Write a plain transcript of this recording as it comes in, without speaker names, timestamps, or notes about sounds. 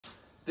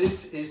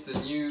This is the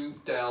new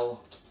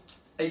Dell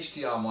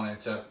HDR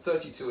monitor,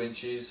 32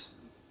 inches,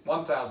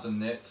 1000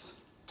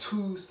 nits,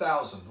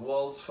 2000, the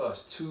world's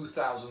first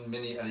 2000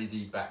 mini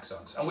LED back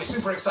zones. And we're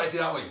super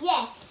excited, aren't we?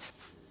 Yes.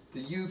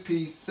 The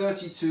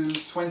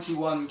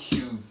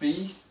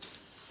UP3221Q.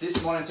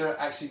 This monitor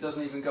actually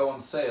doesn't even go on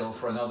sale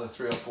for another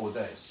 3 or 4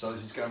 days. So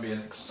this is going to be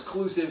an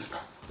exclusive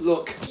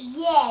look.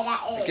 Yeah,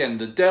 that is. Again,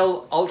 the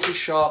Dell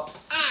UltraSharp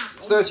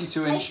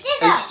 32-inch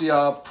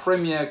HDR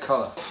Premier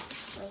Color.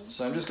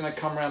 So I'm just going to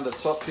come around the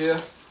top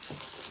here.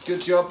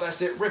 Good job,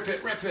 that's it. Rip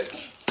it, rip it,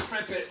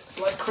 rip it. It's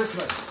like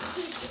Christmas.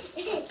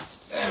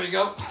 There we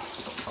go.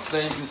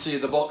 There you can see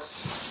the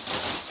box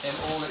in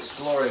all its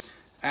glory.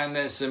 And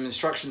there's some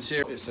instructions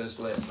here. It says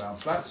lay it down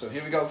flat. So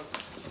here we go.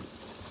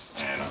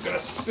 And I'm going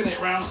to spin it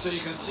around so you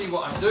can see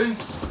what I'm doing.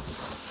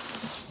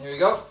 Here we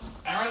go.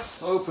 Aaron,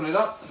 let's open it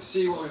up and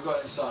see what we've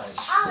got inside.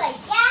 Oh my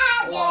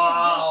God!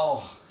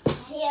 Wow!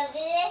 Here are the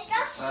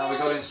instructions. We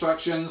got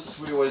instructions.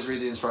 We always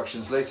read the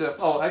instructions later.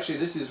 Oh, actually,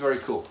 this is very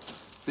cool.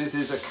 This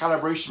is a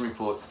calibration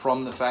report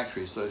from the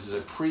factory. So this is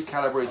a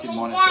pre-calibrated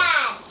monitor.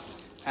 Dad.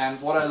 And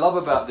what I love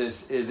about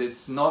this is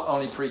it's not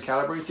only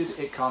pre-calibrated,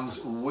 it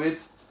comes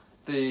with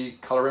the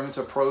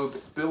colorimeter probe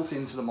built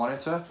into the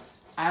monitor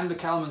and the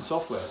Calman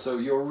software. So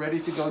you're ready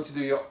to go to do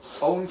your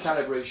own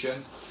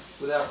calibration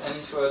without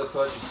any further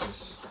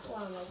purchases.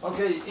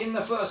 Okay, in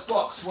the first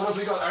box, what have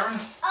we got, Aaron?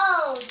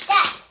 Oh,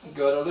 that. We've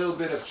got a little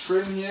bit of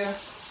trim here.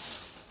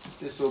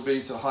 This will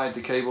be to hide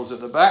the cables at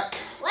the back.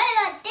 What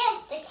about this?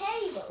 The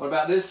cable. What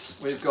about this?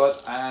 We've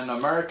got an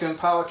American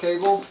power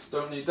cable.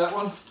 Don't need that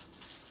one.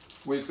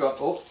 We've got,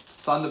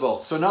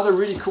 Thunderbolt. So another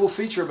really cool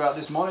feature about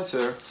this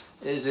monitor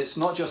is it's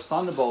not just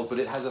Thunderbolt, but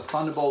it has a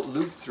Thunderbolt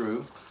loop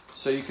through.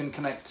 So you can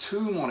connect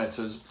 2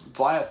 monitors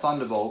via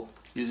Thunderbolt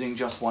using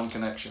just one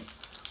connection.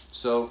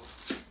 So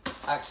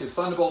active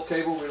Thunderbolt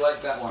cable, we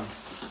like that one.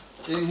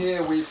 In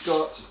here we've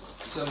got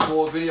some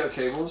more video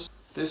cables.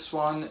 This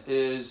one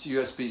is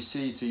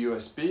USB-C to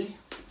USB.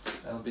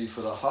 That'll be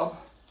for the hub.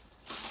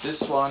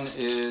 This one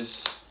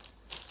is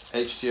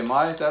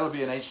HDMI. That'll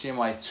be an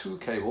HDMI 2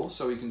 cable,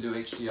 so we can do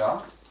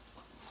HDR.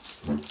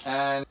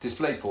 And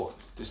DisplayPort.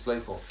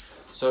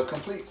 So a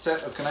complete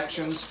set of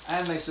connections,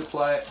 and they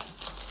supply it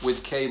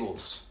with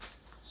cables.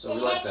 So we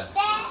like that.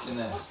 In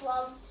there. This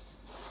one.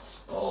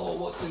 Oh,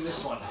 what's in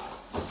this one?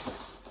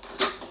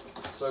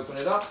 Let's open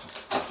it up.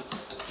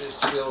 This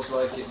feels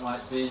like it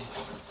might be,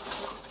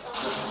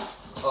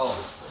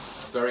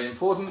 very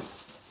important.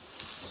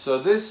 So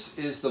this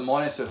is the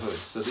monitor hood.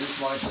 So these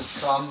monitors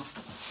come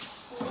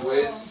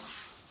with,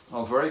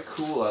 very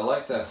cool. I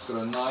like that.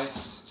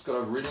 It's got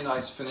a really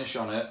nice finish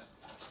on it.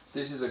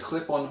 This is a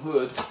clip-on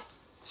hood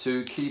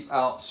to keep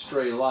out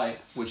stray light,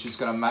 which is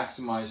going to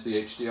maximize the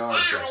HDR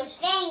effect.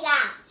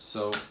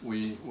 So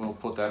we will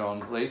put that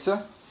on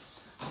later.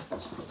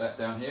 Let's put that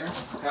down here.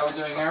 How are we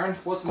doing, Aaron?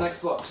 What's the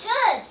next box?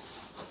 Good.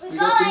 We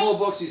got some more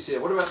boxes here.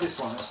 What about this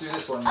one? Let's do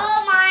this one next.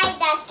 Oh my,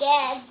 that's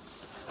good.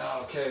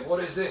 Okay, what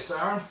is this,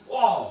 Aaron?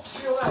 Whoa,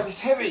 feel that,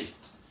 it's heavy.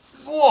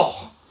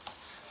 Whoa.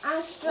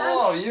 I'm strong.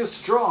 Whoa, you're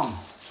strong.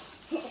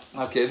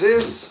 Okay,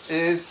 this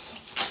is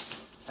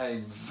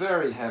a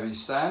very heavy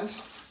stand.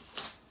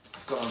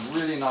 It's got a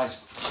really nice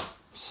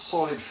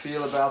solid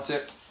feel about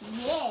it.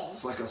 Yeah.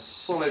 It's like a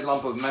solid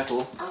lump of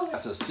metal.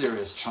 That's a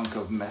serious chunk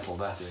of metal,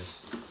 that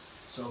is.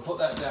 So we'll put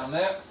that down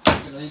there. We're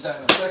going to need that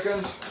in a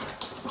second.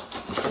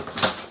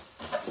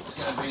 It's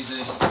going to be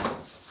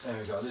there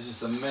we go, this is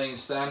the main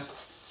stand.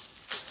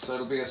 So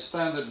it'll be a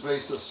standard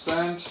basis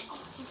stand.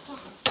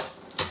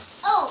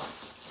 Oh,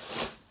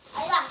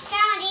 I got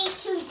found these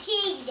 2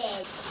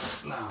 cheeses.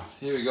 Now,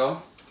 here we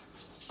go.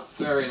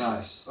 Very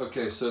nice.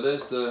 Okay, so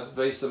there's the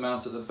base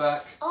mount at the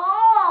back.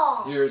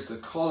 Oh. Here's the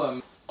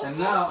column. And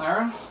now,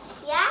 Aaron,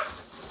 Yeah?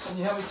 can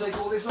you help me take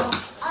all this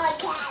off? Oh, I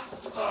can.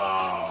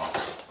 Oh.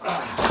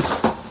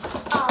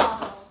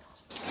 Oh.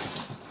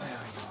 There we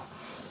go.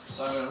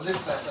 So I'm going to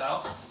lift that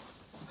out.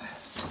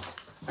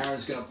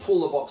 Aaron's going to pull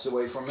the box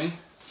away from me.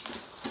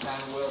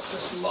 And we'll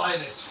just lie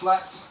this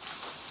flat.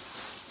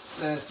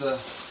 There's the...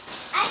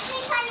 I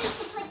think I need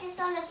to put this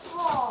on the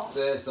floor.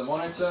 There's the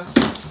monitor.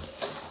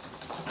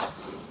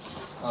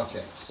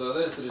 Okay, so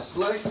there's the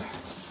display.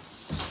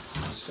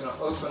 I'm just going to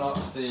open up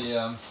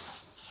the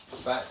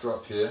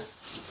backdrop here.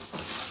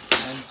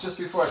 And just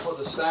before I put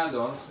the stand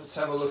on, let's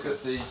have a look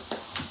at the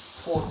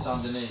ports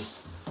underneath.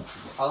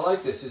 I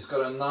like this, it's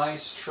got a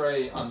nice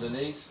tray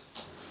underneath,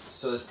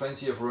 so there's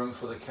plenty of room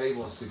for the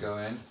cables to go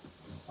in.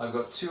 I've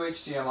got 2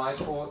 HDMI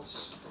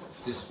ports,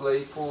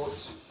 display port,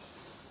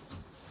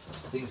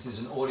 I think this is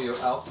an audio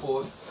out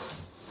port,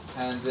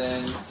 and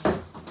then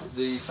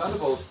the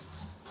Thunderbolt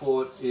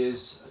port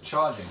is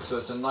charging, so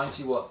it's a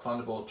 90 watt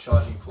Thunderbolt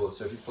charging port,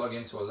 so if you plug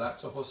into a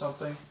laptop or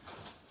something,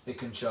 it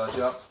can charge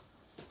up.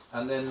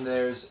 And then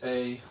there's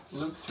a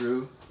loop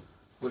through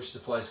which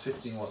supplies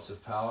 15 watts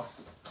of power,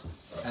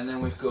 and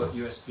then we've got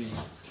USB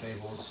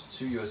cables,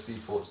 2 USB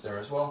ports there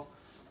as well.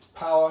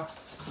 Power,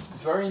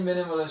 very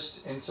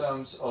minimalist in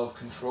terms of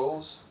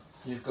controls.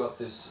 You've got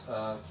this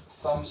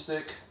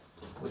thumbstick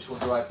which will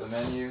drive the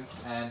menu,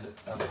 and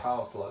a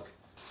power plug.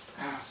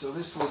 So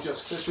this will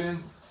just clip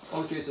in.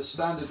 Obviously it's a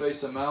standard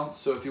base mount,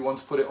 so if you want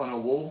to put it on a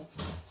wall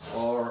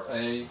or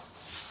a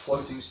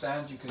floating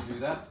stand, you can do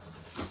that.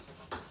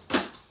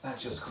 That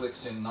just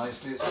clicks in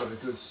nicely. It's got a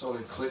good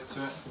solid clip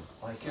to it,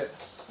 like it.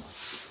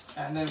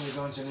 And then we're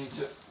going to need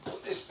to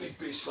put this big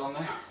beast on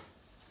there.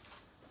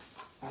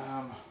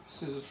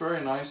 This is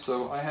very nice.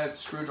 So I had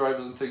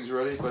screwdrivers and things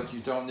ready, but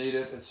you don't need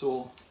it. It's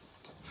all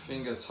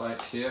finger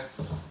tight here.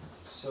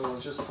 So we'll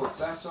just put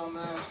that on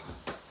there,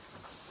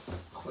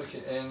 click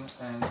it in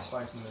and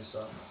tighten this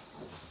up.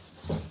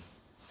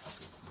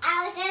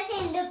 I was just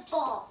in the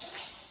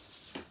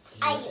box.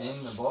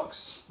 In the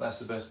box. That's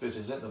the best bit,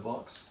 is it? The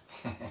box.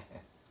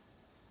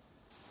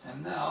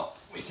 And now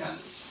we can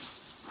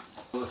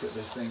look at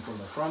this thing from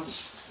the front.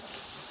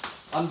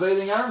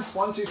 Unveiling, Aaron.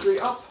 1, 2, 3,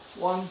 up.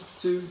 1,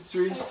 2,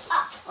 3,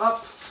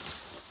 up.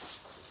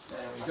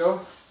 There we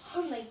go.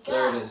 Oh my god.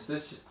 There it is.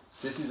 This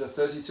is a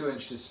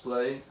 32-inch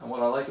display, and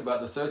what I like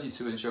about the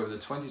 32-inch over the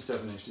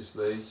 27-inch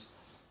displays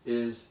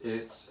is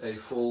it's a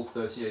full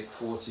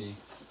 3840.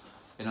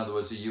 In other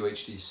words, a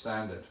UHD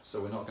standard.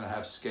 So we're not going to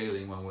have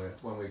scaling when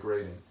we're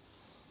grading.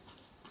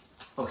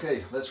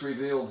 Okay, let's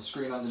reveal the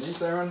screen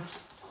underneath, Aaron.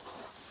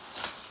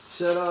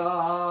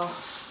 Ta-da!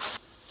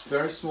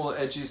 Very small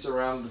edges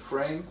around the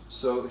frame,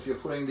 so if you're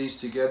putting these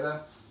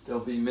together,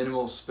 there'll be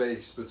minimal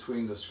space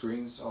between the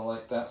screens. I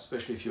like that,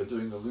 especially if you're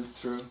doing the loop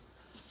through.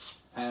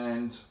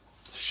 And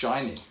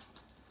shiny.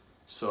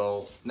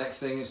 So next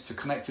thing is to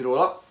connect it all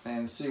up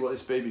and see what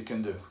this baby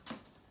can do.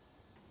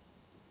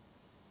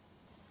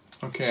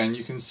 Okay, and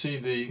you can see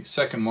the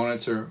second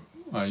monitor.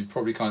 You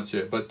probably can't see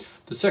it, but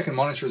the second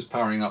monitor is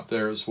powering up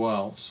there as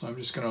well. So I'm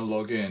just going to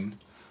log in.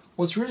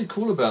 What's really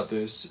cool about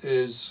this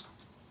is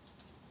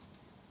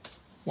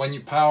when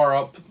you power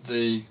up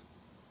the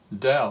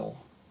Dell,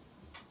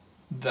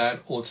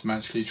 that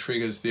automatically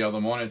triggers the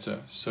other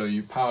monitor. So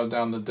you power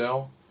down the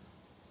Dell,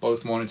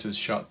 both monitors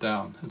shut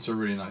down. It's a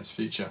really nice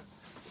feature.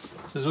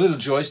 There's a little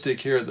joystick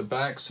here at the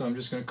back, so I'm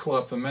just going to call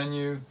up the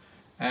menu,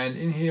 and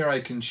in here I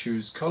can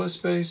choose color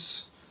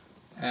space,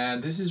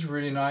 and this is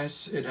really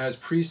nice. It has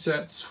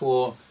presets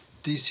for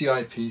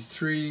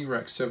DCI-P3,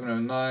 Rec.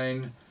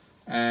 709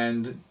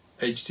 and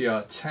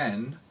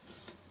HDR10,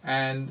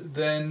 and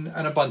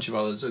a bunch of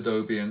others,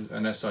 Adobe and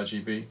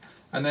sRGB.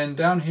 And then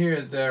down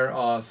here there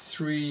are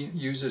 3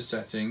 user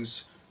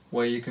settings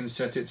where you can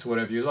set it to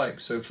whatever you like.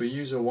 So for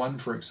user 1,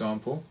 for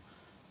example,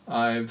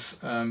 I've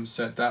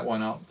set that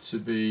one up to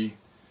be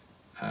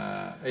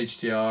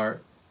HDR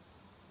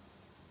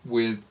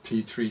with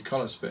P3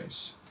 color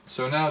space.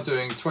 So now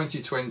doing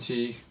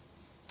 2020,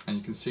 and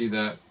you can see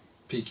that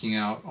peeking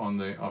out on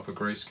the upper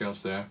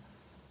grayscales there.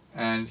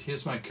 And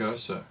here's my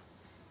cursor.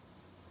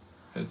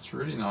 It's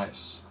really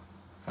nice.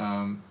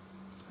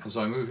 As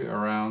I move it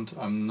around,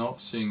 I'm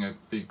not seeing a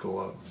big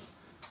glow.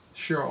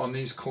 Sure, on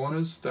these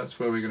corners, that's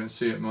where we're going to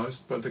see it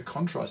most, but the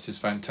contrast is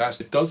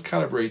fantastic. It does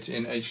calibrate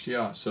in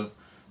HDR, so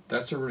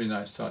that's a really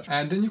nice touch.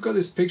 And then you've got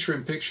this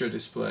picture-in-picture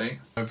display.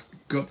 I've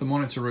got the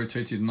monitor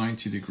rotated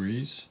 90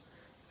 degrees,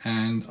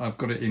 and I've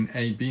got it in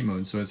A/B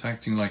mode, so it's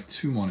acting like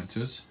 2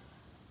 monitors.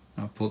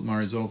 I've put my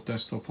Resolve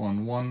desktop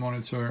on one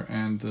monitor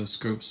and the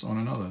scopes on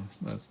another.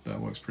 That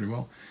works pretty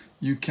well.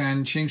 You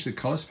can change the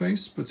color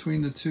space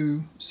between the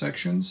 2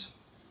 sections.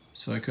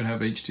 So I could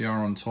have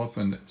HDR on top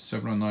and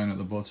 709 at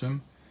the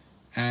bottom.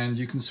 And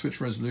you can switch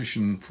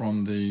resolution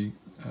from the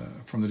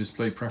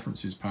display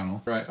preferences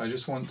panel. Right, I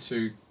just want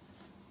to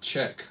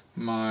check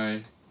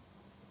my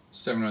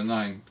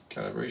 709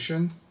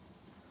 calibration,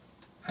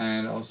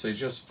 and I'll say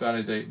just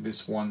validate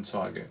this one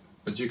target.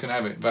 But you can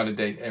have it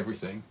validate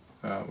everything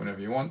whenever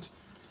you want.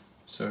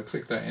 So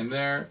click that in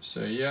there,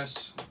 say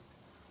yes,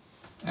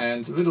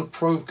 and a little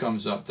probe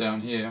comes up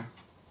down here.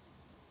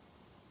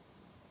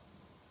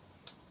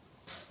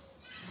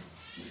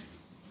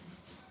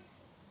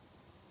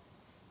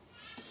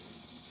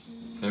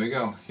 There we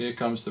go, here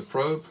comes the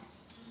probe.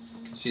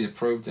 You can see the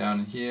probe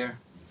down here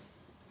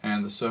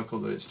and the circle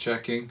that it's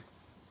checking.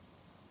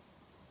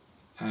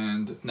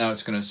 And now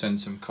it's going to send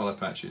some color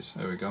patches.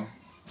 There we go.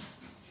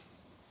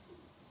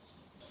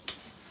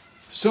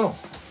 So,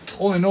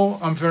 all in all,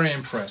 I'm very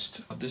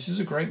impressed. This is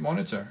a great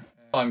monitor.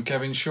 I'm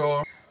Kevin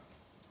Shaw.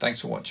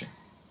 Thanks for watching.